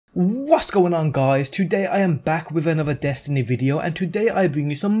What's going on, guys? Today I am back with another Destiny video, and today I bring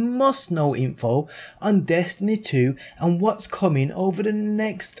you some must know info on Destiny 2 and what's coming over the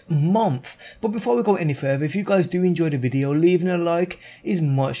next month. But before we go any further, if you guys do enjoy the video, leaving a like is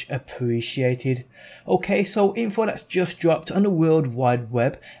much appreciated. Okay, so info that's just dropped on the World Wide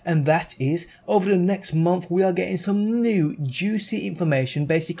Web, and that is over the next month we are getting some new juicy information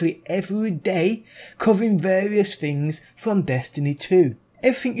basically every day covering various things from Destiny 2.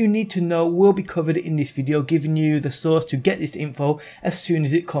 Everything you need to know will be covered in this video, giving you the source to get this info as soon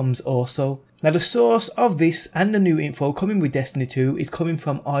as it comes also. Now the source of this and the new info coming with Destiny 2 is coming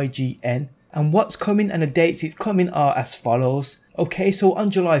from IGN. And what's coming and the dates it's coming are as follows. Okay, so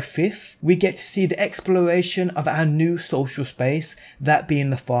on July 5th, we get to see the exploration of our new social space, that being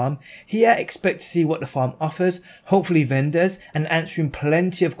the farm. Here, expect to see what the farm offers, hopefully vendors, and answering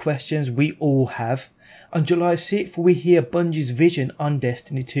plenty of questions we all have. On July 6th, we hear Bungie's vision on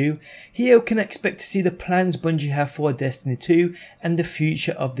Destiny 2. Here we can expect to see the plans Bungie have for Destiny 2 and the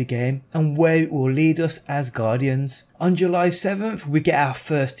future of the game and where it will lead us as Guardians. On July 7th, we get our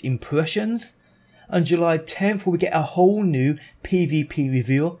first impressions. On July 10th, we get a whole new PvP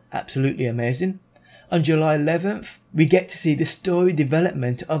reveal, absolutely amazing. On July 11th, we get to see the story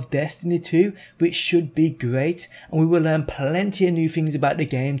development of Destiny 2, which should be great, and we will learn plenty of new things about the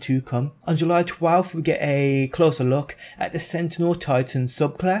game to come. On July 12th, we get a closer look at the Sentinel Titan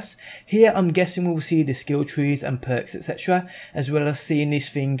subclass. Here I'm guessing we will see the skill trees and perks, etc., as well as seeing this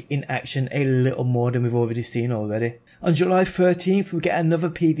thing in action a little more than we've already seen already. On July 13th, we get another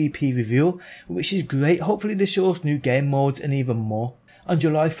PvP reveal, which is great. Hopefully this shows new game modes and even more. On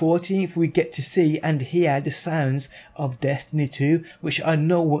July 14th, we get to see and hear the sounds of Destiny 2, which I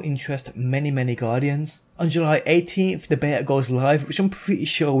know will interest many Guardians. On July 18th, the beta goes live, which I'm pretty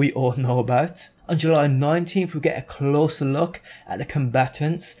sure we all know about. On July 19th, we get a closer look at the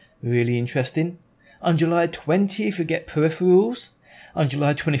combatants, really interesting. On July 20th, we get peripherals. On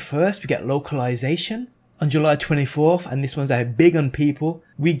July 21st, we get localization. On July 24th, and this one's a big on people,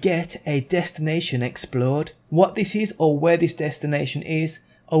 we get a destination explored. What this is or where this destination is,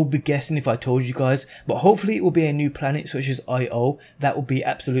 I would be guessing if I told you guys, but hopefully it will be a new planet such as IO. That would be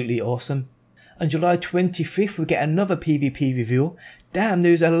absolutely awesome. On July 25th, we get another PvP reveal. Damn,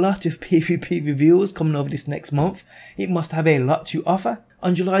 there's a lot of PvP reveals coming over this next month. It must have a lot to offer.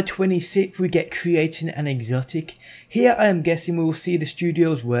 On July 26th, we get creating an exotic. Here I am guessing we will see the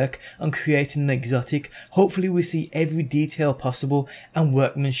studio's work on creating an exotic. Hopefully we see every detail possible and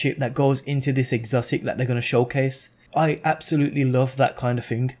workmanship that goes into this exotic that they're going to showcase. I absolutely love that kind of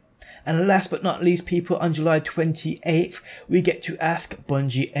thing. And last but not least, people, on July 28th, we get to ask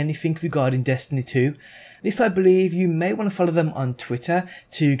Bungie anything regarding Destiny 2. This, I believe, you may want to follow them on Twitter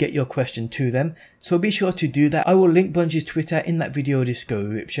to get your question to them. So be sure to do that. I will link Bungie's Twitter in that video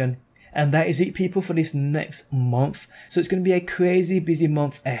description. And that is it, people, for this next month. So it's going to be a crazy busy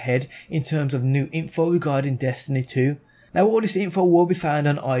month ahead in terms of new info regarding Destiny 2. Now all this info will be found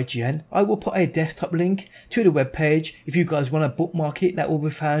on IGN. I will put a desktop link to the webpage if you guys want to bookmark it. That will be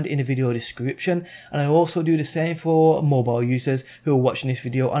found in the video description, and I also do the same for mobile users who are watching this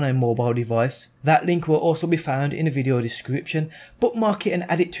video on a mobile device. That link will also be found in the video description. Bookmark it and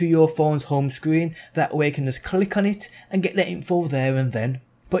add it to your phone's home screen. That way you can just click on it and get the info there and then.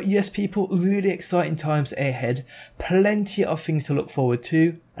 But yes, people, really exciting times ahead. Plenty of things to look forward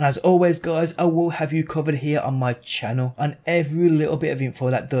to. And as always, guys, I will have you covered here on my channel on every little bit of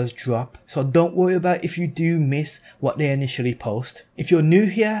info that does drop. So don't worry about if you do miss what they initially post. If you're new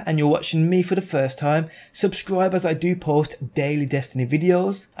here and you're watching me for the first time, subscribe as I do post daily Destiny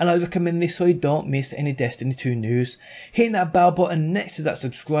videos. And I recommend this so you don't miss any Destiny 2 news. Hitting that bell button next to that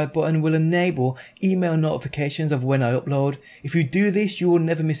subscribe button will enable email notifications of when I upload. If you do this, you will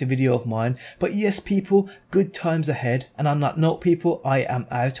never miss a video of mine. But yes, people, good times ahead. And on that note, people, I am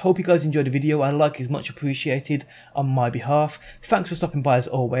out. Hope you guys enjoyed the video. A like is much appreciated on my behalf. Thanks for stopping by as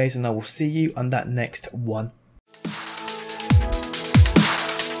always, and I will see you on that next one.